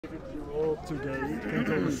All today. Can you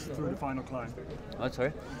talk us through the final climb? What,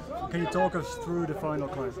 sorry? Can you talk us through the final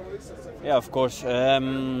climb? Yeah, of course.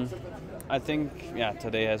 I think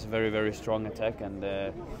today has a very strong attack, and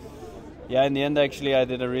in the end actually I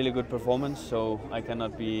did a really good performance, so I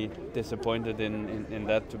cannot be disappointed in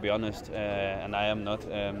that, to be honest, and I am not.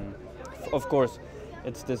 Of course,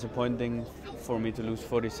 it's disappointing for me to lose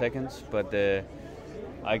 40 seconds, but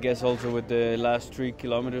I guess also with the last 3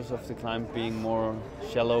 kilometers of the climb being more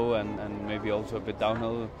shallow and maybe also a bit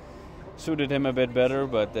downhill suited him a bit better,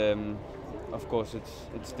 but of course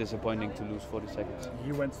it's disappointing to lose 40 seconds.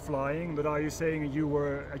 You went flying, but are you saying you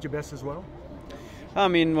were at your best as well? I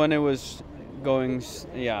mean, when it was going,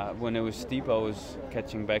 when it was steep I was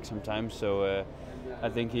catching back sometimes, so I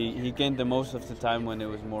think he gained the most of the time when it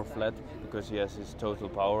was more flat, because he has his total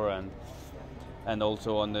power and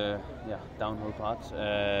also on the downhill parts.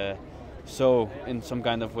 So in some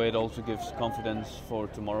kind of way it also gives confidence for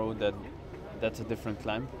tomorrow that that's a different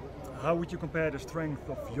climb. How would you compare the strength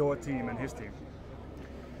of your team and his team?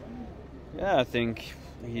 Yeah, I think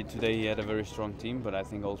today he had a very strong team, but I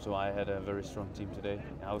think also I had a very strong team today.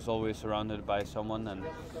 I was always surrounded by someone, and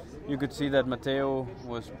you could see that Matteo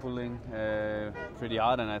was pulling pretty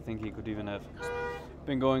hard, and I think he could even have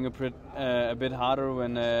been going a bit harder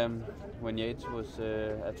when Yates was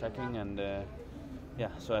attacking, and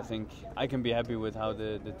so I think I can be happy with how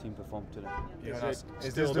the team performed today.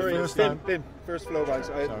 Is this the first time? First flow bikes.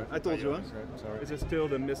 I told you. Is it still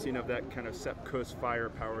the missing of that kind of 𝗵𝗂𝗃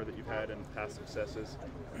firepower that you've had in past successes?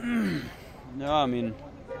 No, I mean,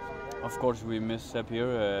 of course we miss Sepp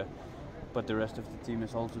here, but the rest of the team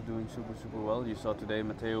is also doing super well. You saw today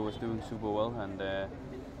Matteo was doing super well, and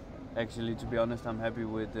actually, to be honest, I'm happy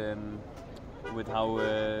with how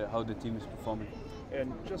the team is performing.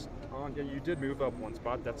 And just on, you did move up one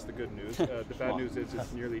spot. That's the good news. The bad news is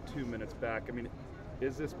it's nearly 2 minutes back. I mean,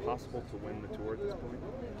 is this possible to win the Tour at this point?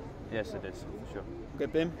 Yes, it is, sure. Okay,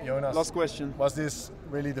 Pim. Jonas, last question. Was this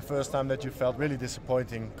really the first time that you felt really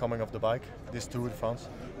disappointing coming off the bike, this Tour de France?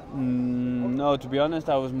 No, to be honest,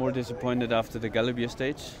 I was more disappointed after the 𝗪𝗶𝗲𝗹𝗶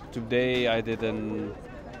stage. Today I did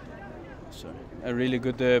a really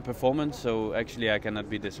good performance, so actually I cannot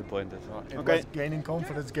be disappointed. It was gaining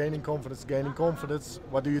confidence.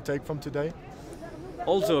 What do you take from today?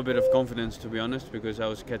 Also a bit of confidence, to be honest, because I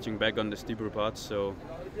was catching back on the steeper parts, so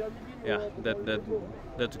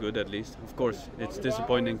that's good at least. Of course, it's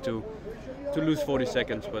disappointing to lose 40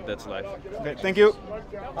 seconds, but that's life. Okay, thank you.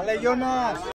 Allez, Jonas!